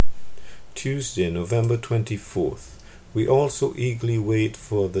Tuesday, November 24th. We also eagerly wait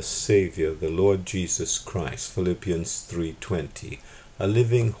for the Savior, the Lord Jesus Christ, Philippians 3:20, a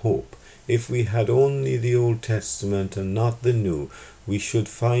living hope. If we had only the Old Testament and not the New, we should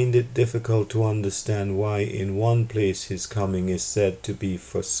find it difficult to understand why in one place his coming is said to be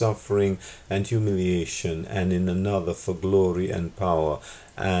for suffering and humiliation, and in another for glory and power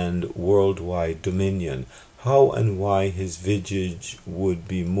and worldwide dominion. How and why his visage would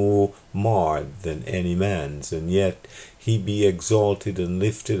be more marred than any man's, and yet he be exalted and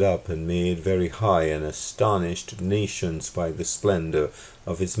lifted up and made very high, and astonished nations by the splendor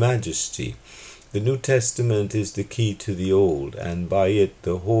of his majesty. The New Testament is the key to the Old, and by it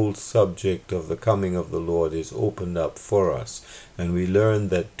the whole subject of the coming of the Lord is opened up for us, and we learn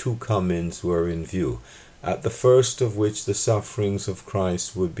that two comings were in view. At the first of which the sufferings of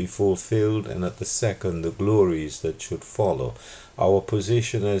Christ would be fulfilled, and at the second the glories that should follow. Our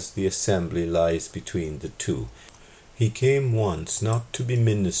position as the assembly lies between the two. He came once not to be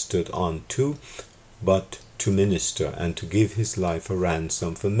ministered unto, but to minister, and to give his life a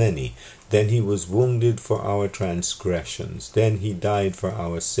ransom for many. Then he was wounded for our transgressions. Then he died for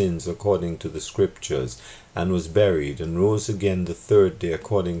our sins according to the Scriptures, and was buried, and rose again the third day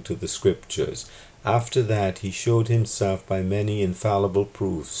according to the Scriptures. After that he showed himself by many infallible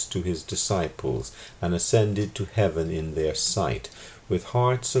proofs to his disciples, and ascended to heaven in their sight. With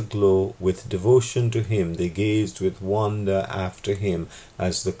hearts aglow with devotion to him, they gazed with wonder after him,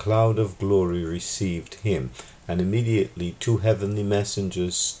 as the cloud of glory received him. And immediately two heavenly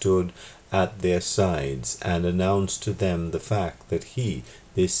messengers stood at their sides, and announced to them the fact that he,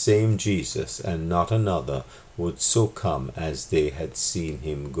 this same Jesus, and not another, would so come as they had seen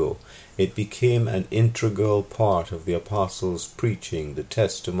him go. It became an integral part of the apostles' preaching the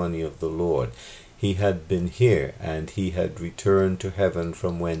testimony of the Lord. He had been here, and he had returned to heaven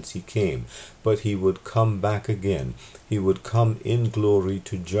from whence he came, but he would come back again. He would come in glory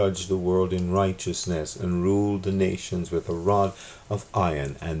to judge the world in righteousness, and rule the nations with a rod of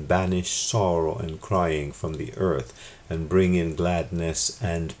iron, and banish sorrow and crying from the earth, and bring in gladness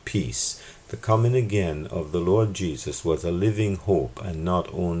and peace. The coming again of the Lord Jesus was a living hope, and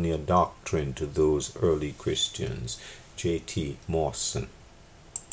not only a doctrine to those early Christians. J.T. Mawson.